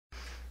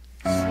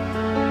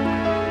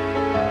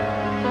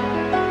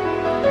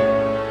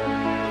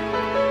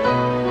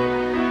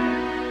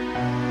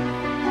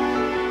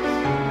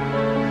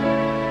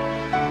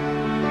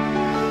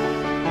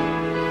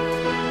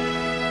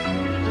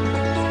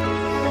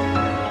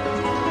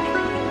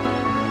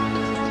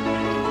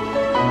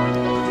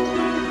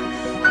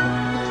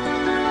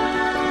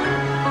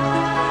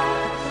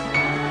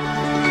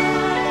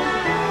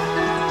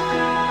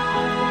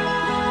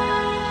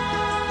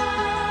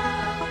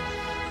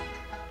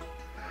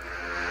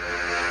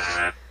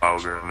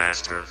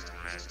OVERMASTER.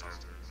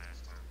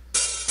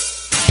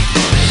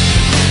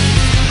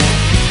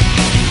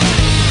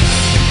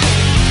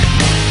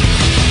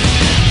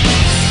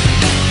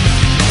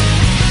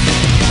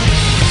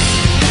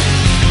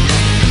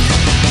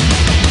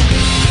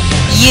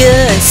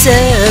 You're so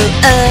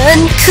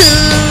uncool.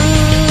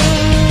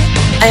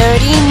 I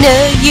already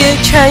know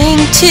you're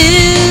trying to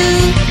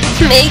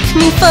make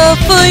me fall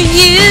for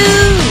you.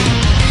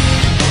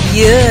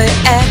 You're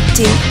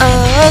acting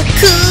all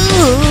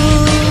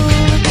cool,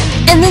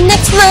 and the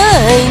next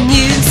line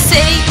you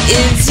say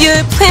is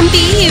your plan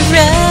B,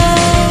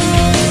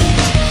 right?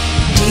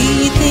 Do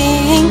you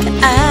think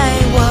I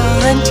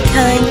want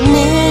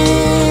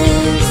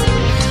kindness?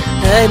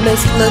 I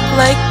must look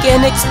like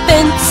an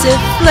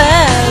expensive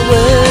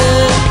flower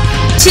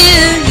to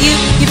you.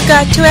 You've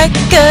got to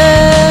echo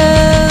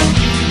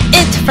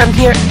it from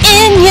here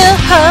in your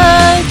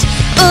heart,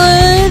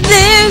 or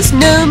there's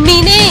no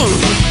meaning.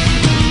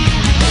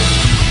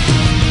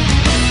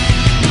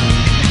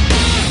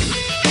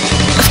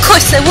 Of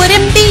course I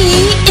wouldn't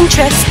be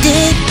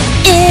interested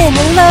in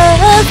a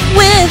love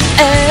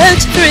without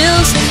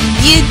thrills.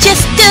 You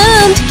just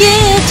don't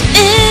get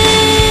it.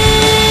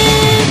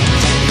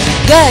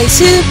 Guys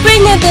who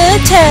bring up the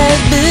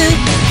taboo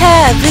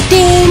have a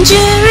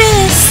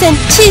dangerous scent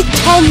to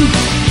come.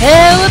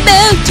 How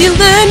about you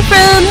learn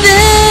from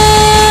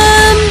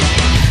them?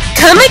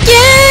 Come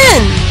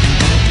again!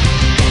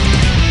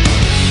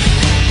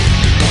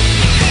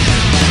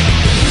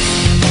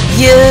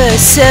 You're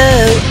so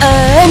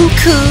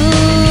uncool.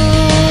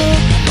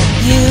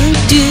 You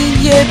do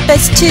your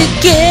best to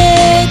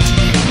get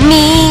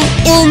me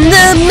in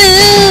the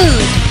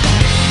mood.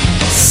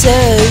 So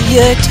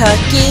you're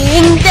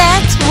talking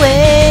that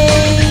way.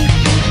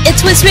 It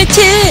was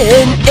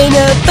written in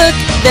a book,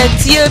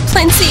 that's your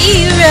plan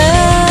C,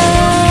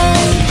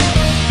 right?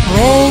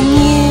 When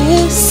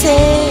you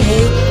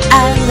say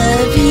I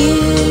love you,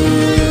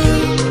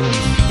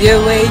 you're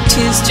way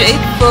too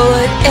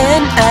straightforward,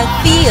 and I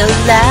feel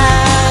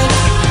like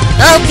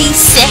I'll be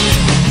sick.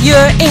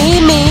 You're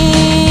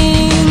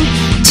aiming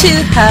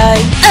too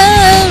high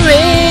a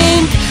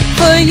rank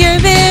for your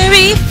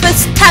very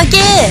first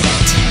target.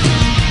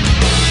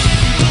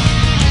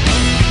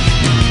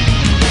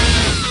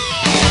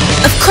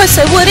 Of course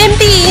I wouldn't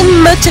be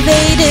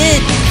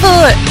motivated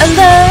for a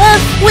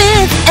love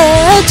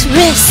without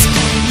risk.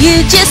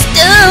 You just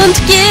don't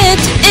get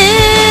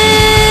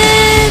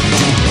it.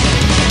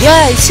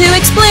 Guys who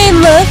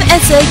explain love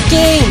as a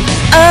game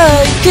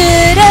are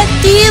good at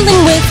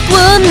dealing with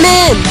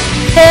women.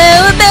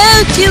 How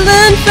about you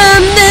learn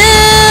from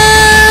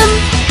them?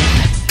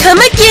 Come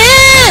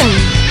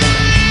again!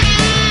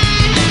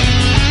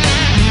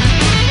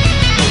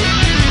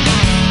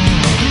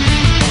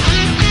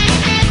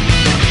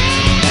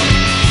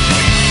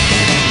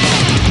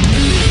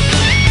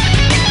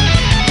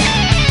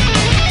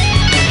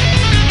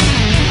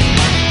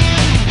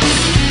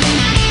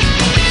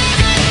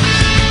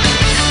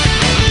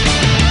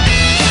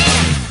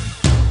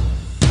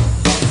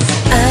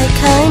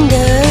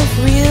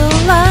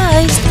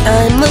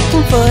 I'm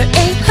looking for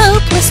a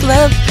hopeless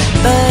love,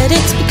 but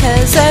it's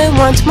because I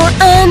want more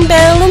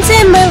unbalance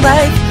in my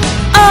life.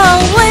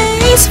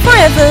 Always,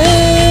 forever,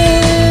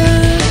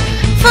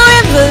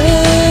 forever.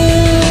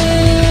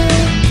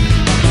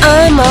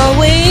 I'm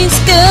always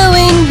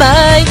going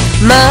by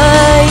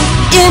my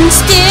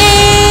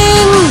instincts.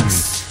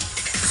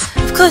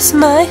 Of course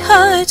my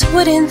heart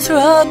wouldn't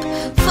throb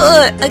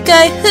for a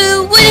guy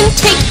who wouldn't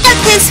take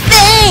out his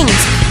fangs.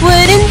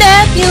 Wouldn't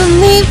that be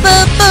unbelievable?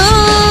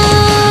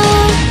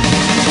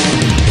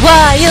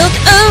 Wild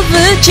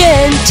over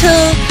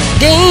gentle,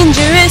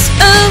 dangerous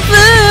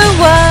over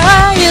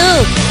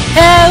wild.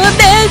 How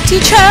about you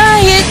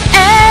try it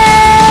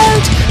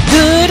out?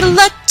 Good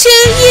luck to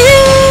you.